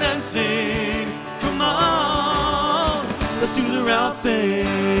join and sing. Come on, let's do the round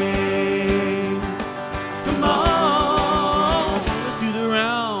thing. Come on, let's do the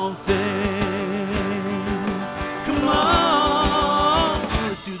round thing. Come on,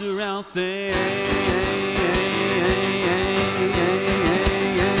 let's do the round thing.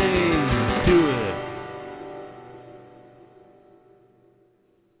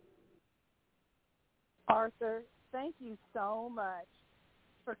 Arthur, thank you so much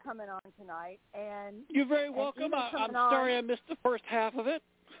for coming on tonight. And you're very welcome. I'm sorry I missed the first half of it.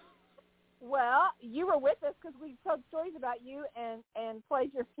 Well, you were with us because we told stories about you and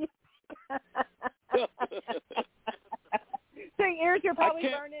played your music. So your ears are probably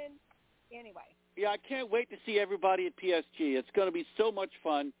burning. Anyway. Yeah, I can't wait to see everybody at PSG. It's going to be so much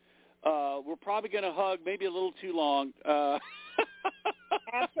fun. We're probably going to hug maybe a little too long.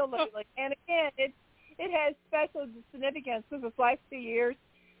 Absolutely. And again, it has special significance because the last 2 years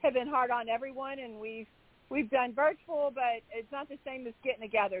have been hard on everyone, and we've done virtual, but it's not the same as getting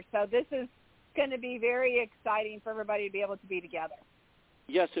together. So this is going to be very exciting for everybody to be able to be together.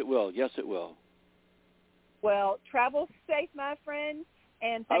 Yes, it will. Yes, it will. Well, travel safe, my friend,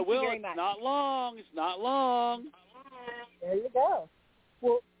 and thank you very much. It's not long. It's not long. There you go.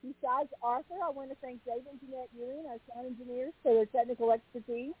 Well, besides Arthur, I want to thank David and Jeanette Ewing, our sound engineers, for their technical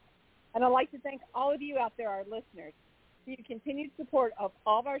expertise. And I'd like to thank all of you out there, our listeners, for your continued support of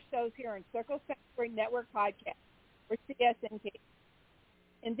all of our shows here on Circle Sanctuary Network Podcast, or CSNT.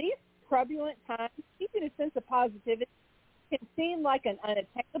 In these turbulent times, keeping a sense of positivity can seem like an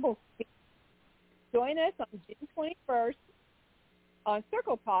unattainable feat. Join us on June 21st on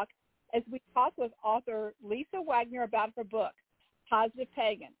Circle Talk as we talk with author Lisa Wagner about her book, Positive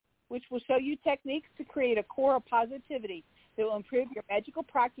Pagan, which will show you techniques to create a core of positivity that will improve your magical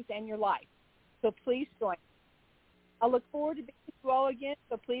practice and your life. So please join. I look forward to being with you all again,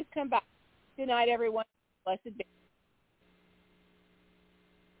 so please come back. Good night, everyone. Blessed be.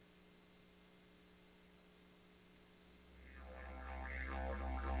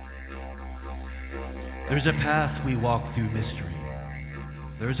 There's a path we walk through mystery.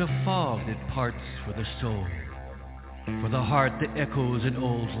 There's a fog that parts for the soul, for the heart that echoes an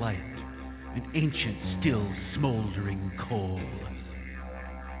old light, an ancient, still smoldering coal.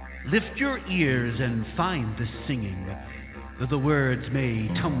 Lift your ears and find the singing, though the words may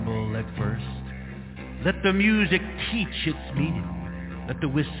tumble at first. Let the music teach its meaning. Let the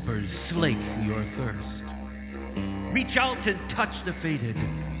whispers slake your thirst. Reach out and touch the faded.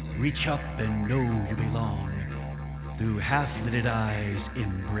 Reach up and know you belong. Through half-lidded eyes,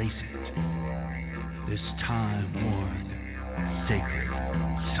 embrace it. This time-worn, sacred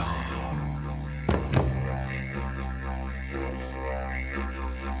song.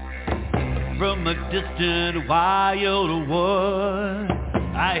 From a distant wild wood,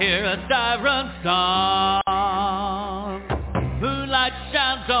 I hear a siren song. Moonlight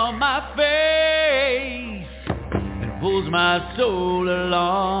shines on my face and pulls my soul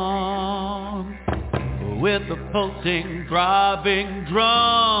along. With a pulsing, throbbing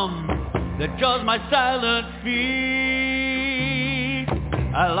drum that draws my silent feet,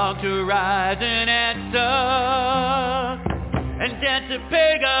 I long to rise and answer and dance a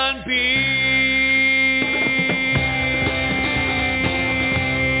pagan beat.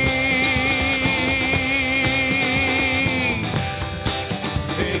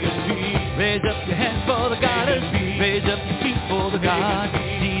 Raise up your hands for the goddess, raise up your feet for the God.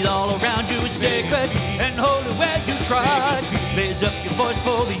 See all around you is sacred and holy where you trod. Raise up your voice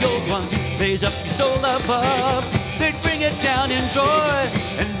for the old ones, raise up your soul above. They bring it down in joy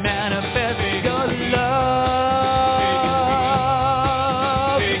and manifest your love.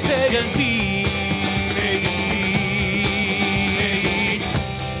 Pagan peace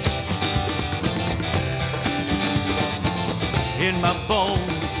in my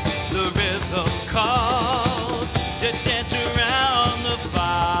bones. The rhythm calls to dance around the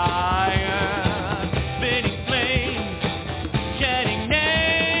fire, spinning flames, chanting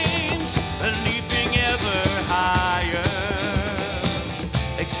names, leaping ever higher.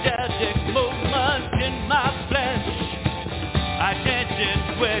 Ecstatic movement in my flesh, I dance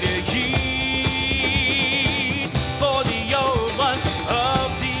in sweaty heat for the old ones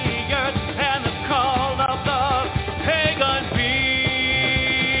of the earth and the call of the pagan beast.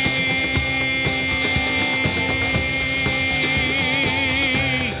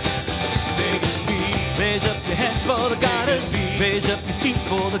 For the goddess, raise up your feet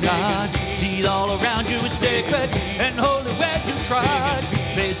for the God. See all around you is sacred and holy where you trod.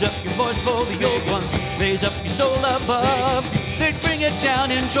 Raise up your voice for the old ones, raise up your soul above. They bring it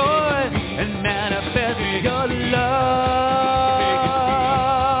down in joy and manifest your love.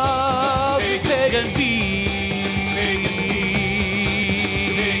 Pagan peace.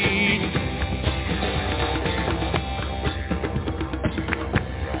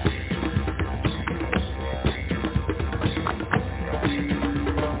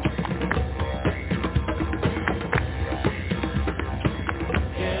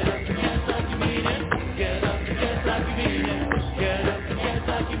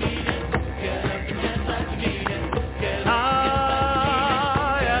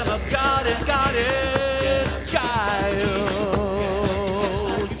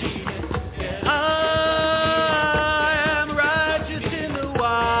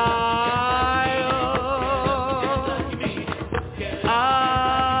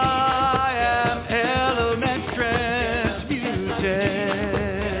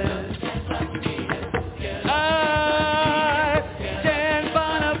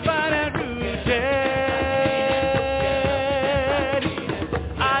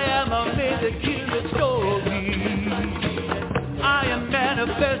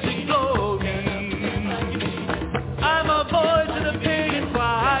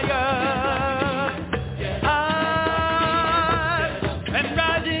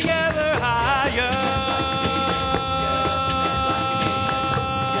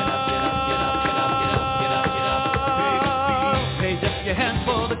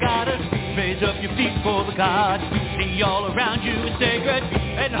 For the God, see all around you is sacred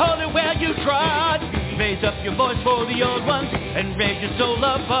and holy where you trod. Raise up your voice for the old ones and raise your soul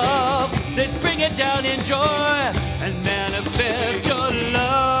above. Then bring it down in joy and manifest your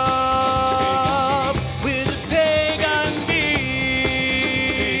love with a pagan beat,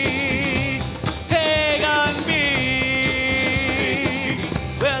 pagan beat,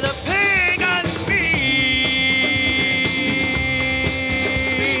 with a pagan beat.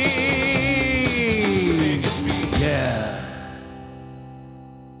 Yeah.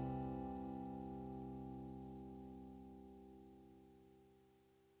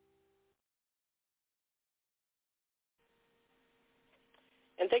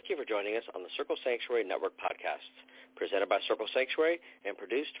 And thank you for joining us on the Circle Sanctuary Network podcasts, presented by Circle Sanctuary and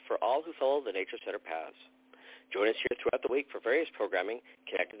produced for all who follow the Nature Center paths. Join us here throughout the week for various programming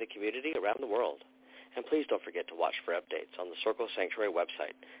connecting the community around the world. And please don't forget to watch for updates on the Circle Sanctuary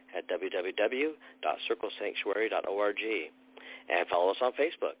website at www.circlesanctuary.org. And follow us on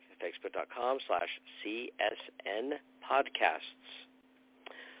Facebook at facebook.com/CSN podcasts.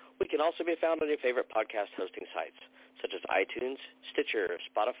 We can also be found on your favorite podcast hosting sites, such as iTunes, Stitcher,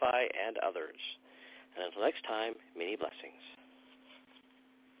 Spotify, and others. And until next time, many blessings.